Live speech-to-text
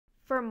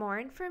For more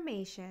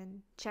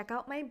information, check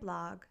out my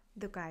blog,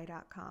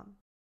 Dhukai.com.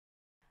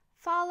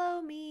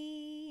 Follow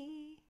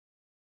me!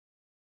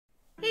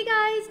 Hey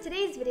guys,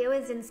 today's video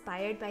is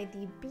inspired by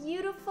the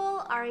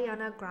beautiful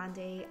Ariana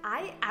Grande.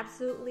 I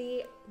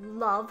absolutely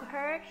love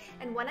her,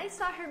 and when I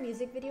saw her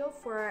music video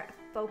for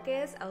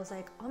Focus, I was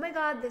like, oh my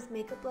god, this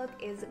makeup look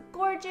is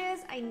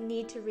gorgeous. I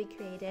need to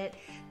recreate it.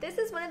 This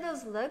is one of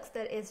those looks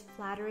that is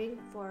flattering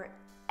for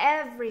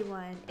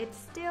everyone. It's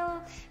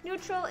still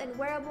neutral and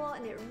wearable,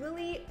 and it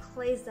really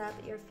plays up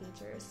your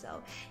features.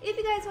 So if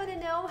you guys want to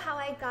know how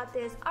I got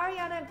this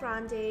Ariana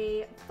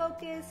Grande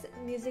Focus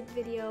music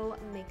video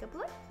makeup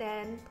look,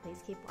 then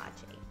please keep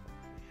watching.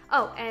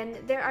 Oh, and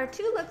there are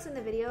two looks in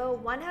the video.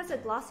 One has a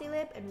glossy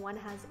lip and one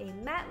has a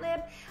matte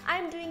lip.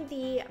 I'm doing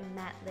the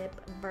matte lip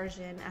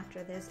version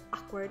after this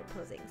awkward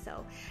posing.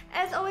 So,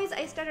 as always,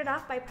 I started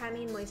off by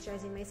priming and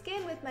moisturizing my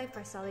skin with my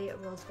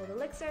Farah Rose Gold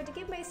Elixir to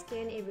give my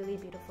skin a really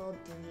beautiful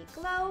dewy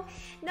glow.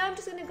 Now I'm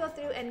just going to go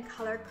through and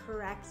color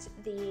correct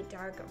the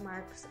dark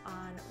marks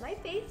on my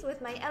face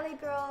with my LA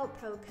Girl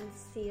Pro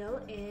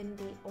Conceal in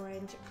the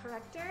orange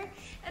corrector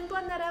and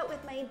blend that out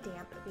with my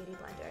damp beauty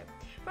blender.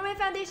 For my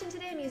foundation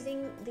today, I'm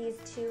using these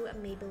two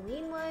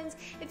Maybelline ones.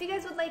 If you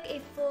guys would like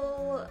a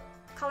full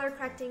color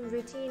correcting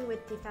routine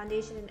with the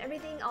foundation and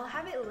everything, I'll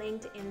have it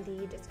linked in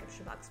the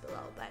description box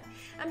below. But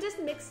I'm just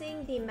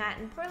mixing the matte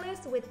and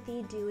poreless with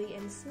the dewy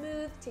and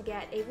smooth to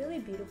get a really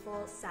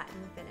beautiful satin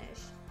finish.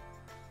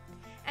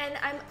 And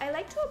I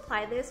like to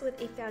apply this with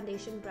a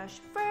foundation brush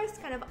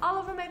first, kind of all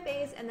over my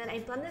face, and then I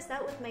blend this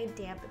out with my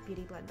damp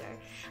beauty blender.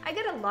 I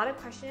get a lot of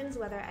questions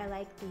whether I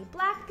like the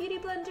black beauty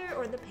blender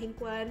or the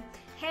pink one.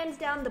 Hands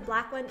down, the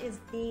black one is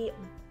the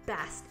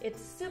best.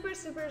 It's super,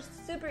 super,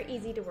 super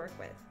easy to work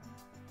with.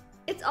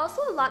 It's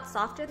also a lot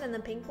softer than the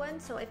pink one,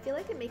 so I feel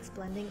like it makes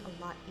blending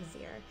a lot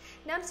easier.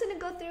 Now I'm just going to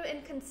go through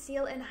and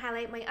conceal and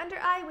highlight my under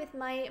eye with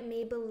my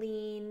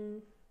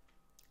Maybelline...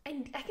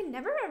 I can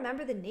never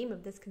remember the name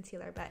of this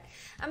concealer, but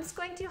I'm just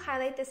going to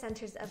highlight the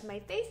centers of my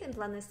face and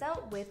blend this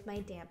out with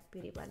my damp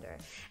beauty blender.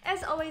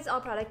 As always, all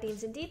product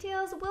names and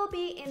details will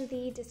be in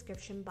the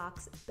description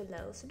box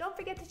below, so don't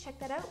forget to check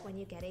that out when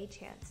you get a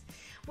chance.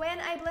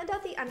 When I blend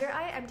out the under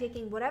eye, I'm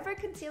taking whatever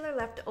concealer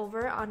left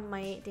over on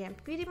my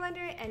damp beauty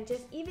blender and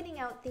just evening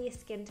out the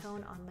skin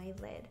tone on my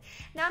lid.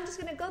 Now I'm just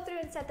going to go through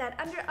and set that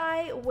under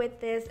eye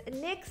with this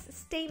NYX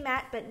Stay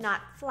Matte But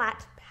Not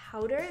Flat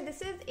powder.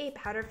 This is a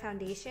powder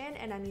foundation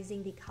and I'm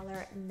using the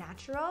color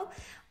Natural.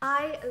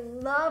 I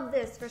love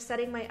this for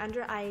setting my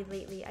under eye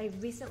lately. I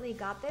recently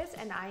got this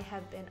and I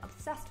have been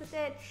obsessed with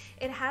it.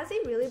 It has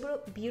a really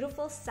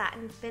beautiful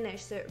satin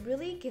finish, so it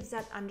really gives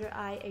that under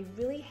eye a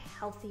really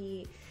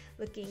healthy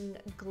looking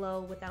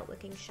glow without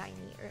looking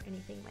shiny or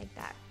anything like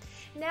that.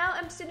 Now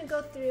I'm just going to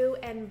go through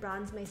and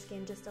bronze my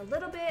skin just a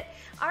little bit.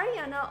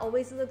 Ariana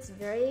always looks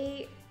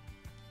very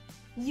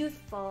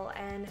youthful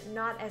and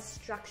not as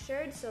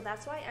structured, so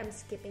that's why I'm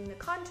skipping the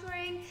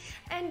contouring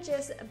and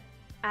just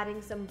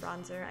adding some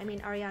bronzer. I mean,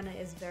 Ariana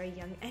is very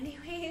young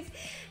anyways.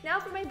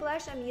 Now for my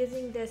blush, I'm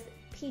using this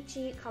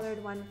peachy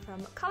colored one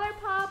from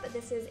ColourPop.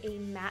 This is a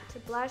matte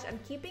blush. I'm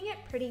keeping it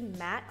pretty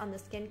matte on the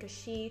skin because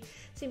she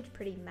seemed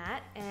pretty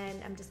matte,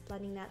 and I'm just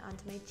blending that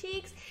onto my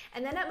cheeks.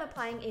 And then I'm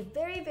applying a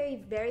very, very,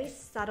 very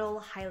subtle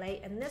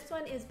highlight, and this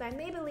one is by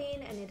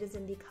Maybelline and it is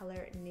in the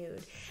color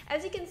Nude.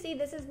 As you can see,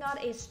 this is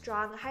not a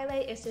strong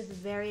highlight, it's just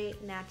very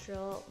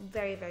natural,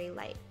 very, very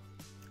light.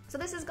 So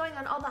this is going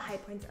on all the high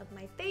points of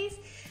my face.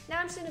 Now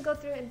I'm just going to go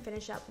through and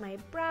finish up my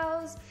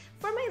brows.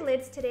 For my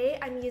lids today,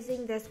 I'm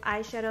using this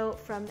eyeshadow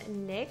from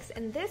NYX,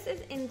 and this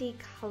is in the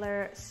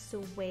color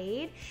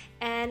Suede,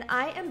 and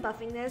I am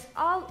buffing this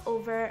all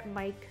over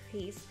my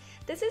crease.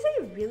 This is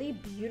a really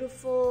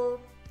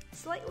beautiful,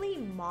 slightly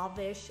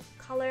mauve-ish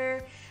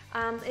color.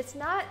 It's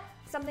not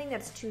something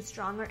that's too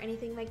strong or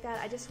anything like that.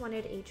 I just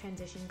wanted a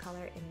transition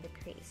color in the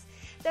crease.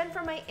 Then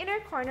for my inner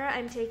corner,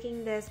 I'm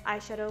taking this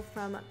eyeshadow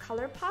from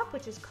ColourPop,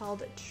 which is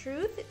called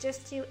Truth,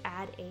 just to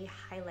add a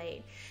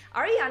highlight.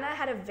 Ariana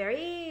had a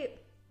very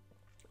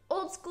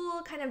old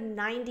school kind of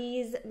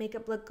 90s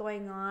makeup look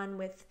going on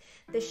with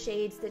the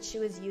shades that she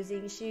was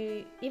using.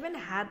 She even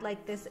had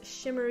like this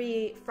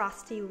shimmery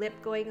frosty lip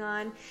going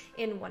on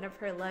in one of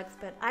her looks,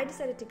 but I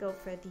decided to go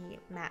for the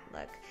matte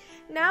look.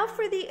 Now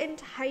for the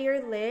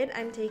entire lid,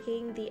 I'm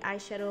taking the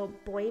eyeshadow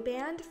Boy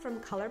Band from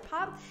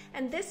ColourPop,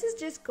 and this is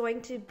just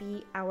going to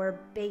be our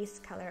base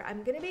color.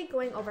 I'm going to be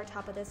going over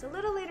top of this a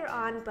little later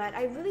on, but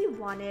I really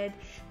wanted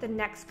the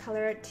next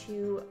color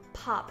to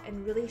pop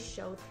and really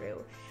show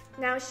through.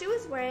 Now she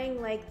was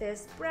wearing like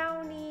this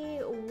brownie,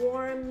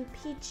 warm,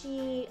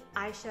 peachy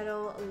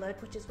eyeshadow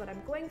look, which is what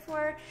I'm going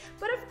for.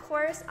 But of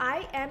course,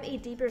 I am a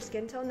deeper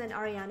skin tone than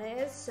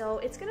Ariana is, so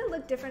it's gonna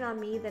look different on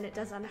me than it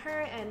does on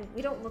her, and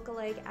we don't look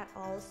alike at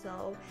all.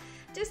 So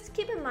just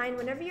keep in mind,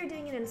 whenever you're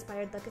doing an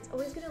inspired look, it's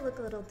always going to look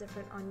a little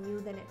different on you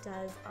than it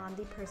does on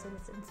the person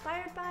it's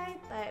inspired by,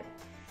 but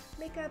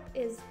makeup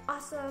is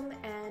awesome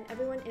and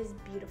everyone is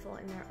beautiful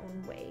in their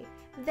own way.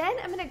 Then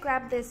I'm gonna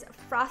grab this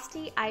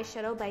frosty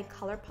eyeshadow by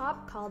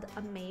ColourPop called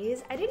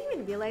Amaze. I didn't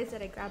even realize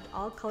that I grabbed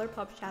all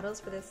ColourPop shadows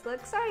for this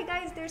look. Sorry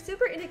guys, they're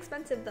super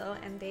inexpensive though,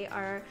 and they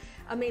are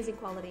amazing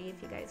quality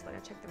if you guys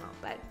want to check them out.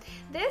 But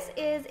this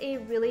is a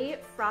really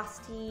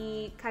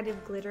frosty kind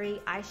of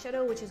glittery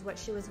eyeshadow, which is what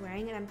she was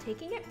wearing, and I'm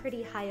taking it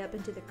pretty high up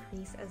into the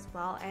crease as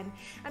well, and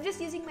I'm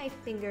just using my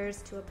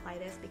fingers to apply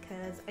this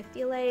because I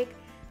feel like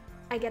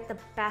I get the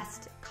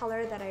best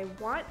color that I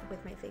want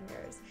with my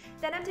fingers.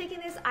 Then I'm taking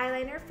this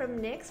eyeliner from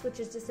NYX, which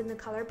is just in the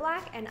color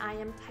black, and I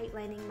am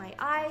tightlining my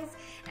eyes.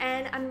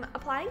 And I'm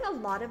applying a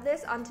lot of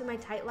this onto my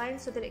tight line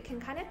so that it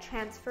can kind of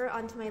transfer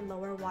onto my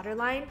lower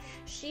waterline.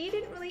 She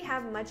didn't really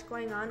have much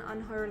going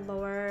on her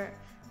lower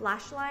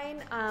lash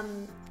line.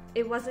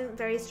 It wasn't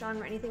very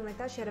strong or anything like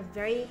that. She had a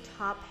very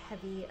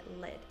top-heavy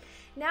lid.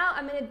 Now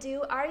I'm gonna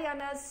do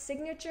Ariana's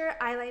signature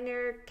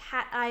eyeliner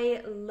cat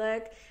eye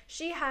look.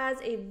 She has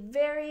a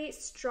very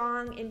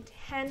strong,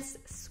 intense,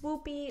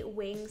 swoopy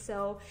wing,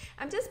 so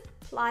I'm just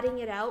plotting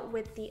it out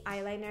with the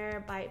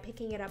eyeliner by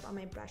picking it up on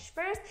my brush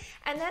first,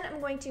 and then I'm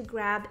going to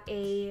grab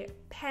a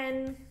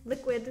pen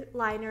liquid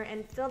liner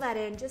and fill that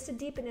in just to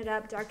deepen it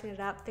up, darken it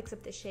up, fix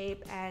up the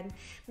shape, and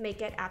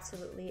make it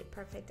absolutely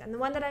perfect. And the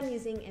one that I'm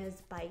using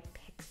is by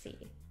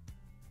Pixie.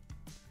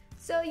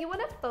 So you want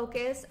to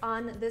focus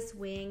on this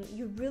wing.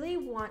 You really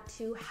want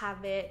to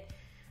have it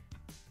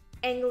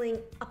angling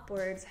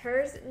upwards.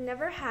 Hers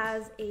never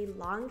has a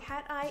long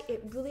cat eye.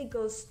 It really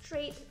goes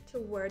straight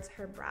towards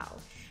her brow.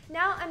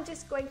 Now I'm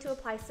just going to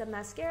apply some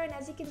mascara, and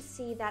as you can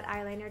see, that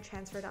eyeliner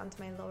transferred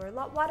onto my lower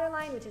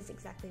waterline, which is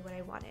exactly what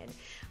I wanted.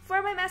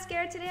 For my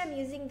mascara today, I'm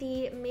using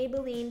the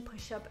Maybelline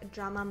Push-Up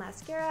Drama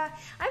Mascara.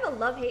 I have a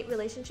love-hate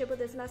relationship with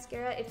this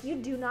mascara. If you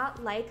do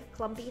not like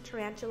clumpy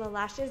tarantula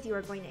lashes, you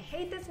are going to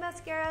hate this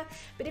mascara.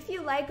 But if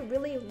you like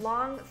really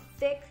long,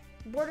 thick,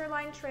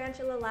 borderline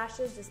tarantula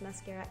lashes, this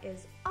mascara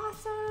is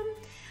awesome.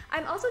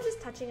 I'm also just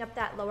touching up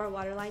that lower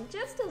waterline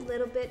just a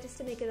little bit, just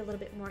to make it a little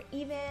bit more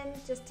even,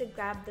 just to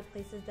grab the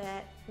places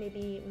that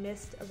maybe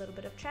missed a little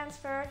bit of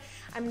transfer.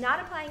 I'm not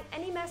applying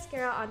any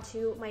mascara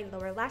onto my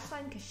lower lash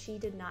line because she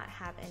did not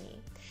have any.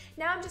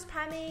 Now I'm just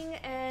priming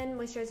and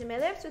moisturizing my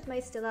lips with my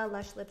Stila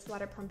Lush Lips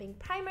Water Plumping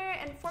Primer,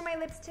 and for my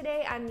lips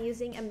today, I'm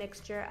using a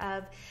mixture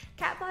of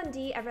Kat Von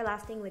D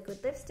Everlasting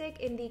Liquid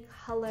Lipstick in the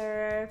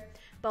color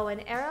Bow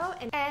and Arrow,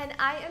 and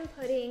I am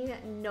putting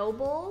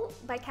Noble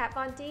by Kat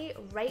Von D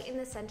right in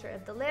the center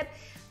of the lip.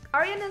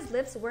 Ariana's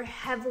lips were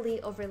heavily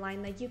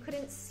overlined, like you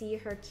couldn't see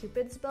her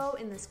cupid's bow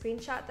in the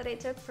screenshot that I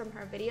took from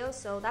her video,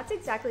 so that's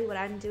exactly what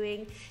I'm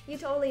doing. You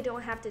totally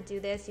don't have to do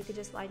this. You could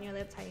just line your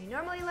lips how you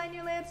normally line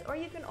your lips, or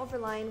you can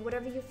overline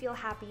whatever you feel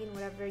happy and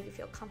whatever you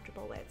feel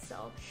comfortable with.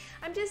 So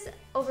I'm just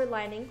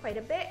overlining quite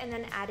a bit and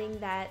then adding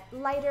that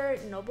lighter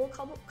Noble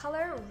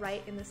color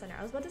right in the center.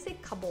 I was about to say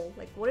cobble,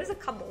 like what is a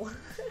cobble?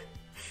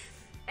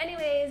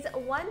 Anyways,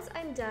 once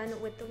I'm done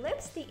with the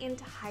lips, the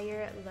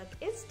entire look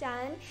is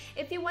done.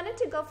 If you wanted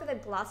to go for the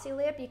glossy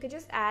lip, you could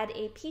just add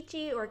a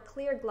peachy or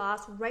clear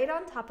gloss right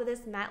on top of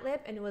this matte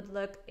lip, and it would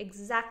look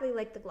exactly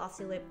like the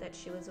glossy lip that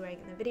she was wearing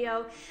in the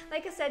video.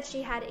 Like I said,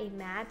 she had a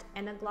matte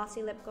and a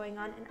glossy lip going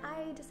on, and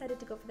I decided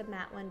to go for the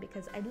matte one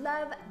because I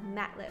love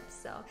matte lips.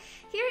 So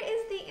here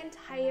is the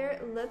entire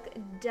look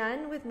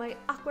done with my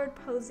awkward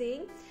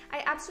posing.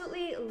 I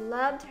absolutely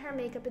loved her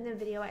makeup in the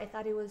video. I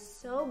thought it was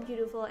so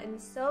beautiful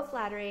and so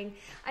flattering.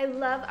 I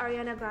love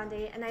Ariana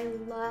Grande, and I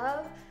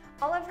love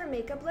all of her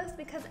makeup looks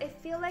because I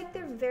feel like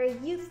they're very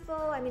youthful.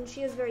 I mean,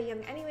 she is very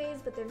young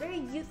anyways, but they're very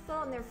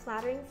youthful and they're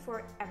flattering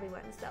for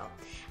everyone. So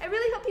I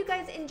really hope you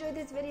guys enjoyed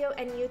this video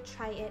and you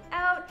try it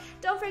out.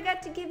 Don't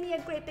forget to give me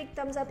a great big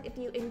thumbs up if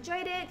you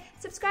enjoyed it.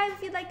 Subscribe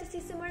if you'd like to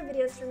see some more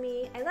videos from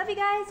me. I love you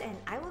guys, and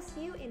I will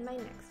see you in my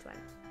next one.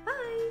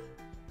 Bye!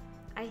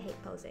 I hate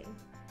posing.